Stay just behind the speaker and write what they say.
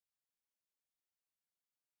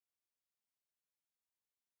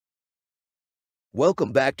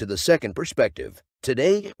Welcome back to The Second Perspective.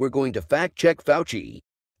 Today, we're going to fact-check Fauci.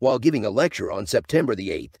 While giving a lecture on September the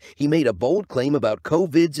 8th, he made a bold claim about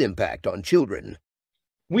COVID's impact on children.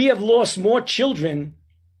 We have lost more children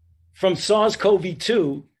from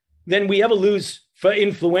SARS-CoV-2 than we ever lose for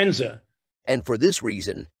influenza. And for this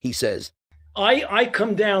reason, he says, I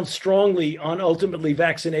come down strongly on ultimately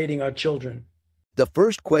vaccinating our children. the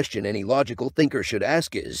first question any logical thinker should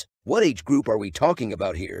ask is, what age group are we talking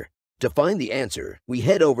about here? To find the answer, we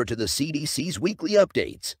head over to the CDC's weekly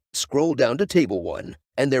updates, scroll down to Table 1,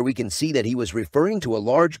 and there we can see that he was referring to a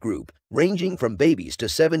large group, ranging from babies to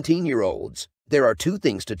 17-year-olds. There are two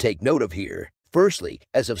things to take note of here. Firstly,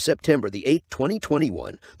 as of September the 8th,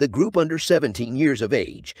 2021, the group under 17 years of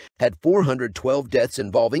age had 412 deaths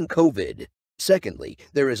involving COVID. Secondly,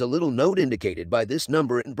 there is a little note indicated by this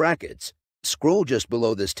number in brackets. Scroll just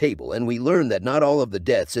below this table and we learn that not all of the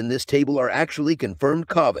deaths in this table are actually confirmed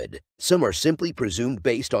COVID. Some are simply presumed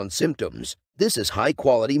based on symptoms. This is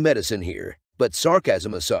high-quality medicine here. But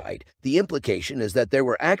sarcasm aside, the implication is that there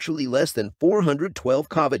were actually less than 412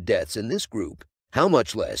 COVID deaths in this group. How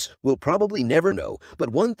much less, we'll probably never know, but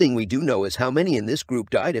one thing we do know is how many in this group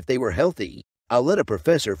died if they were healthy. I'll let a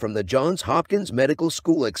professor from the Johns Hopkins Medical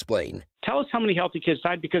School explain. Tell us how many healthy kids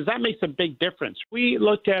died, because that makes a big difference. We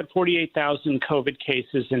looked at 48,000 COVID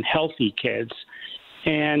cases in healthy kids,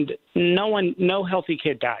 and no healthy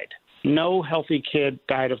kid died. No healthy kid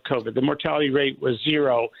died of COVID. The mortality rate was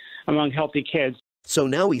 0 among healthy kids. So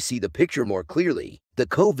now we see the picture more clearly. The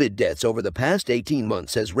COVID deaths over the past 18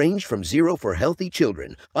 months has ranged from 0 for healthy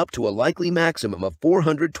children up to a likely maximum of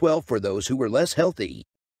 412 for those who were less healthy.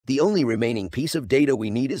 The only remaining piece of data we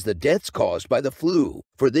need is the deaths caused by the flu.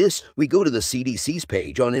 For this, we go to the CDC's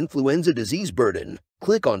page on influenza disease burden,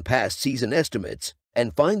 click on past season estimates,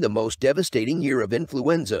 and find the most devastating year of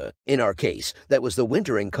influenza. In our case, that was the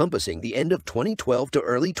winter encompassing the end of 2012 to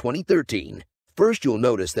early 2013. First, you'll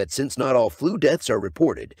notice that since not all flu deaths are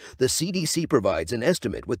reported, the CDC provides an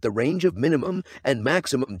estimate with the range of minimum and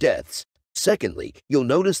maximum deaths. Secondly, you'll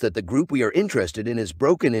notice that the group we are interested in is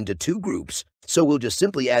broken into two groups, so we'll just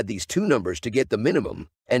simply add these two numbers to get the minimum,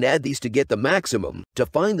 and add these to get the maximum, to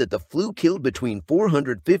find that the flu killed between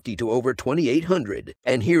 450 to over 2,800.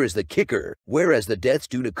 And here is the kicker: whereas the deaths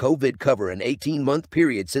due to COVID cover an 18-month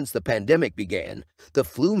period since the pandemic began, the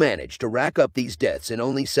flu managed to rack up these deaths in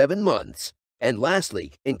only 7 months. And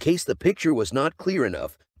lastly, in case the picture was not clear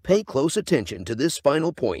enough, pay close attention to this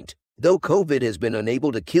final point. Though COVID has been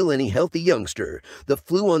unable to kill any healthy youngster, the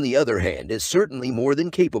flu, on the other hand, is certainly more than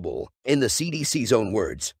capable. In the CDC's own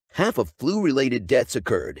words, half of flu-related deaths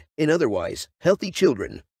occurred in otherwise healthy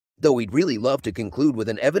children. Though we'd really love to conclude with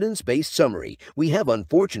an evidence-based summary, we have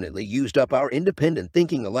unfortunately used up our independent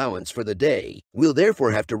thinking allowance for the day. We'll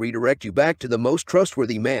therefore have to redirect you back to the most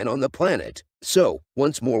trustworthy man on the planet. So,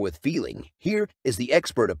 once more with feeling, here is the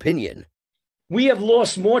expert opinion. We have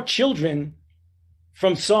lost more children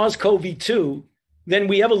from SARS-CoV-2 than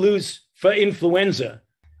we ever lose for influenza.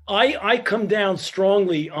 I come down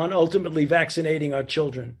strongly on ultimately vaccinating our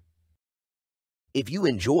children. If you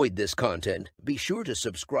enjoyed this content, be sure to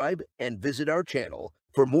subscribe and visit our channel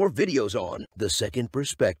for more videos on The Second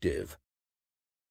Perspective.